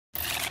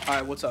All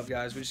right, what's up,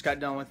 guys? We just got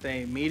done with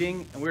a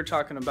meeting, and we were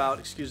talking about,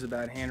 excuse the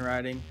bad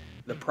handwriting,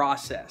 the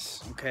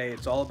process, okay?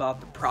 It's all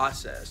about the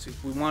process.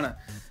 If we want to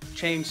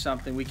change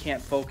something, we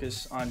can't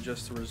focus on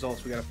just the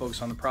results. We got to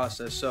focus on the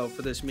process. So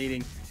for this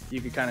meeting, you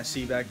can kind of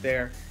see back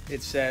there,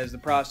 it says the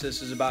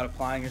process is about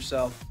applying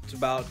yourself. It's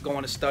about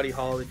going to study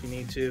hall if you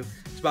need to.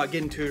 It's about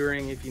getting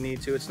tutoring if you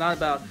need to. It's not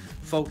about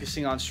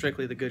focusing on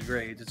strictly the good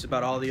grades. It's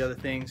about all the other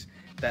things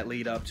that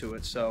lead up to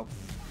it. So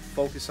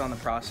focus on the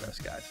process,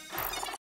 guys.